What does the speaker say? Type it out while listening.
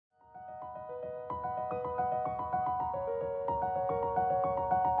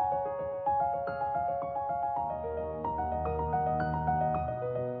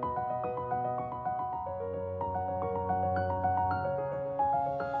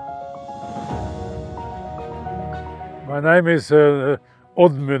My name is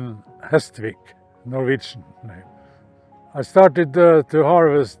Oddmund Hestvik, Norwegian name. I started to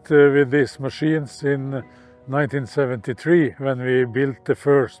harvest with these machines in 1973 when we built the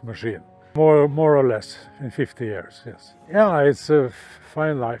first machine. More or less in 50 years, yes. Yeah, it's a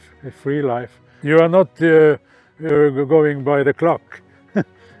fine life, a free life. You are not going by the clock.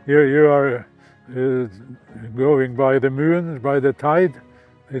 you are going by the moon, by the tide.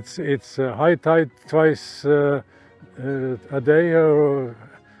 It's high tide twice a day or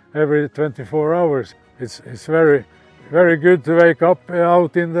every 24 hours. It's very good to wake up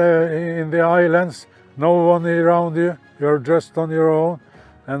out in the islands. No one around you. You're just on your own,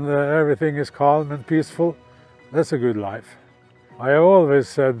 and everything is calm and peaceful. That's a good life. I have always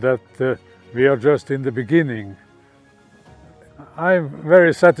said that we are just in the beginning. I'm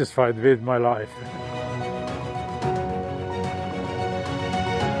very satisfied with my life.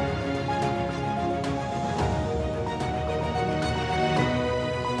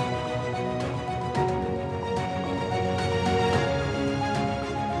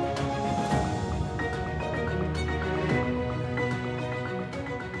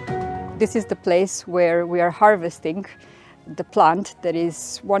 This is the place where we are harvesting the plant that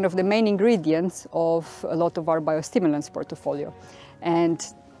is one of the main ingredients of a lot of our biostimulants portfolio. And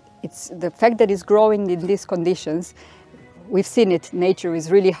it's the fact that it's growing in these conditions. We've seen it, nature is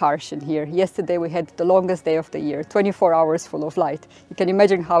really harsh in here. Yesterday we had the longest day of the year, 24 hours full of light. You can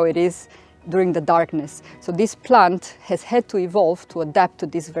imagine how it is during the darkness. So this plant has had to evolve to adapt to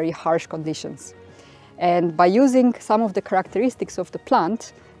these very harsh conditions. And by using some of the characteristics of the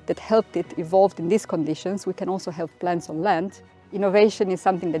plant that helped it evolve in these conditions, we can also help plants on land. Innovation is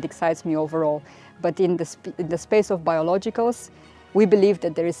something that excites me overall, but in the space of biologicals, we believe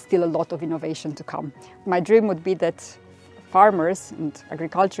that there is still a lot of innovation to come. My dream would be that farmers and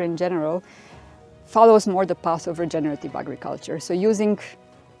agriculture in general follows more the path of regenerative agriculture. So using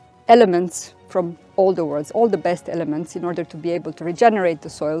elements from all the worlds, all the best elements, in order to be able to regenerate the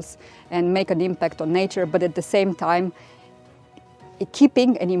soils and make an impact on nature, but at the same time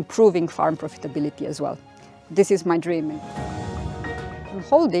keeping and improving farm profitability as well. This is my dream. I'm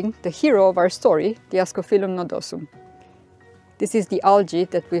holding the hero of our story, the Ascophyllum nodosum. This is the algae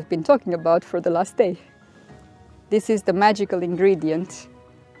that we've been talking about for the last day. This is the magical ingredient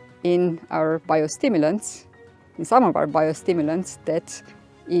in our biostimulants, in some of our biostimulants, that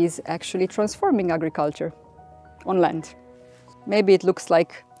is actually transforming agriculture on land. Maybe it looks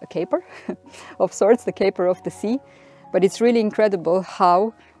like a caper of sorts, the caper of the sea, but it's really incredible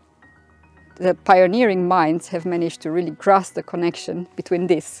how the pioneering minds have managed to really grasp the connection between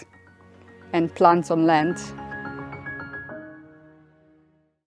this and plants on land.